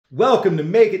Welcome to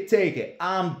Make It Take It.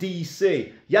 I'm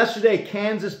DC. Yesterday,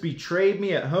 Kansas betrayed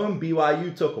me at home.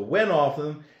 BYU took a win off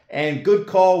them. And good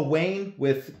call, Wayne,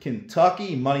 with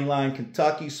Kentucky. Moneyline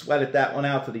Kentucky. Sweated that one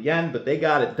out to the end, but they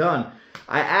got it done.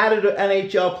 I added an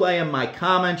NHL play in my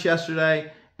comments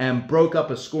yesterday and broke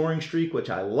up a scoring streak, which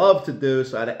I love to do.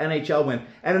 So I had an NHL win.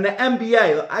 And in the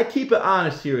NBA, I keep it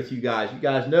honest here with you guys. You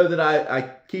guys know that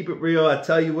I keep it real. I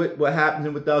tell you what happens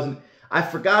and what doesn't. I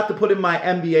forgot to put in my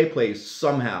NBA plays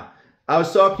somehow. I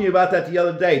was talking to you about that the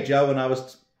other day, Joe, and I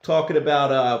was talking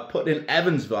about putting in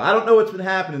Evansville. I don't know what's been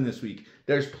happening this week.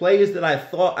 There's plays that I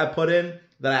thought I put in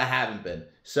that I haven't been.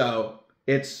 So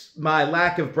it's my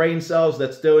lack of brain cells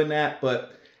that's doing that.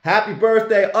 But happy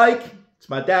birthday, Ike. It's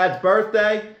my dad's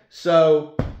birthday.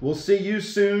 So we'll see you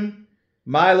soon.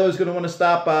 Milo's going to want to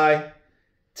stop by.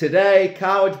 Today,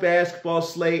 college basketball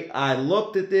slate, I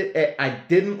looked at it. I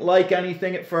didn't like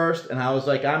anything at first, and I was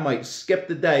like, I might skip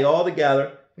the day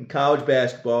altogether in college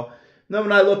basketball. And then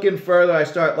when I look in further, I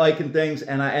start liking things,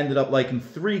 and I ended up liking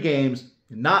 3 games,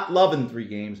 not loving 3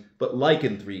 games, but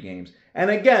liking 3 games. And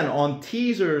again, on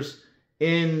teasers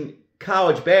in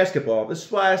college basketball, this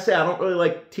is why I say I don't really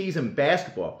like teasing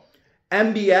basketball.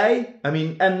 NBA,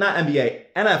 not NBA,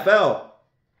 NFL,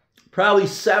 probably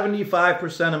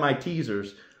 75% of my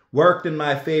teasers worked in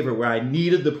my favor where I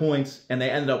needed the points and they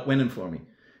ended up winning for me.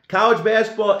 College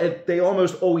basketball, they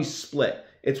almost always split.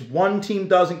 It's one team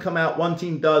doesn't come out, one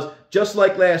team does. Just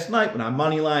like last night when I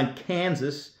moneylined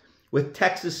Kansas with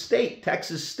Texas State.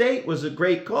 Texas State was a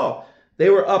great call. They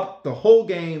were up the whole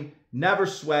game, never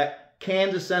sweat.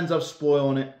 Kansas ends up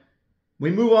spoiling it.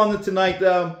 We move on to tonight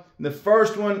though. The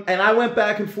first one, and I went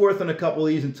back and forth on a couple of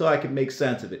these until I could make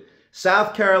sense of it.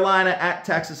 South Carolina at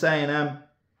Texas A&M.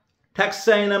 Texas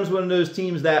A&M is one of those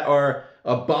teams that are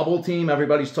a bubble team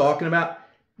everybody's talking about,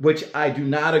 which I do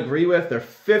not agree with. They're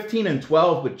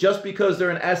 15-12, but just because they're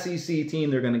an SEC team,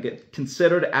 they're going to get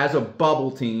considered as a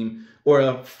bubble team or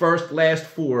a first last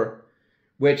 4,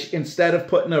 which instead of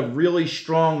putting a really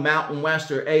strong Mountain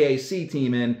West or AAC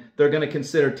team in, they're going to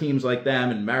consider teams like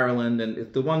them in Maryland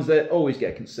and the ones that always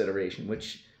get consideration,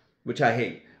 which I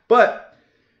hate. But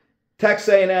Texas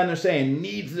A&M, they're saying,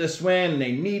 needs this win, and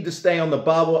they need to stay on the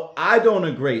bubble. I don't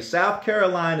agree. South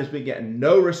Carolina has been getting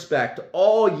no respect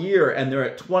all year, and they're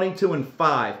at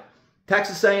 22-5.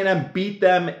 Texas A&M beat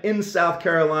them in South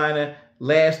Carolina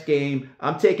last game.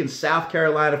 I'm taking South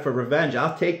Carolina for revenge.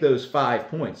 I'll take those 5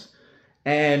 points.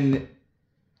 And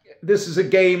this is a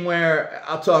game where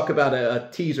I'll talk about a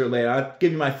teaser later. I'll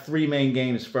give you my 3 main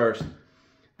games first.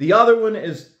 The other one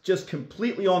is just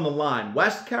completely on the line.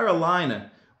 Western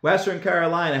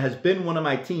Carolina has been one of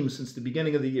my teams since the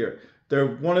beginning of the year. They're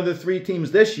one of the 3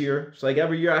 teams this year. It's like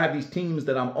every year I have these teams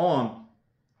that I'm on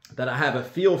that I have a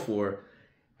feel for.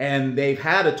 And they've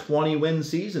had a 20-win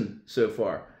season so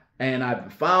far. And I've been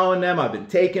following them. I've been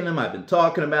taking them. I've been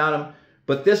talking about them.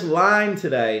 But this line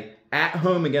today at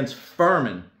home against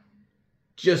Furman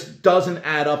just doesn't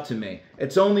add up to me.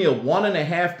 It's only a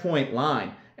 1.5-point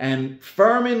line. And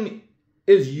Furman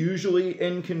is usually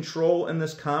in control in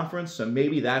this conference, so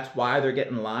maybe that's why they're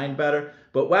getting lined better.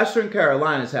 But Western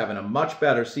Carolina is having a much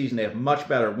better season. They have much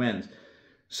better wins.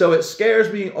 So it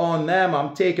scares me on them.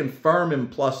 I'm taking Furman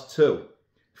 +2.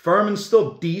 Furman's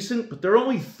still decent, but they're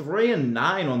only 3-9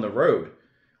 on the road,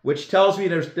 which tells me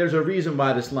there's a reason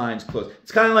why this line's close.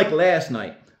 It's kind of like last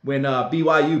night when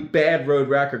BYU, bad road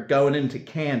record going into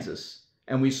Kansas,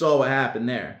 and we saw what happened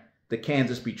there, the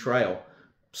Kansas betrayal.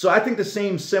 So I think the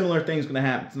same similar thing is going to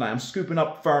happen tonight. I'm scooping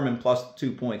up Furman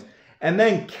 +2 points. And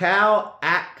then Cal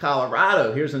at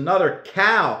Colorado. Here's another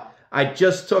Cal I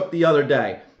just took the other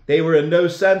day. They were a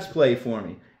no-sense play for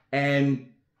me.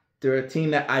 And they're a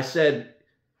team that I said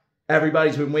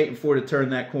everybody's been waiting for to turn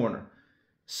that corner.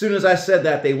 As soon as I said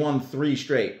that, they won 3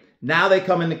 straight. Now they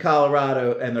come into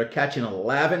Colorado and they're catching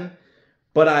 11.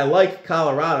 But I like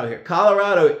Colorado here.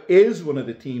 Colorado is one of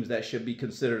the teams that should be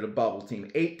considered a bubble team.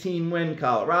 18-win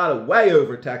Colorado, way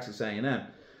over Texas A&M.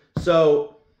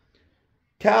 So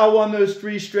Cal won those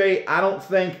 3 straight. I don't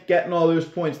think getting all those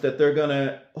points that they're going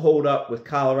to hold up with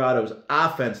Colorado's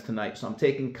offense tonight. So I'm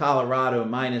taking Colorado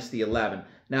minus the 11.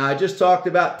 Now, I just talked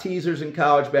about teasers in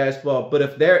college basketball. But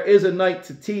if there is a night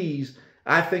to tease,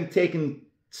 I think taking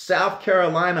South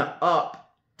Carolina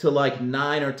up to like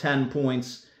 9 or 10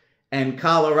 points and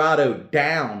Colorado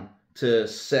down to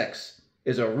 6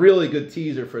 is a really good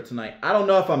teaser for tonight. I don't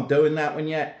know if I'm doing that one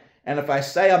yet. And if I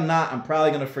say I'm not, I'm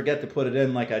probably going to forget to put it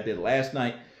in like I did last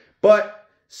night. But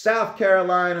South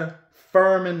Carolina,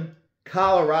 Furman,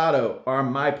 Colorado are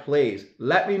my plays.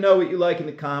 Let me know what you like in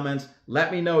the comments.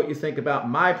 Let me know what you think about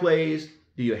my plays.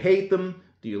 Do you hate them?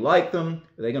 Do you like them?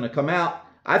 Are they going to come out?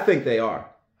 I think they are.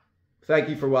 Thank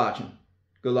you for watching.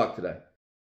 Good luck today.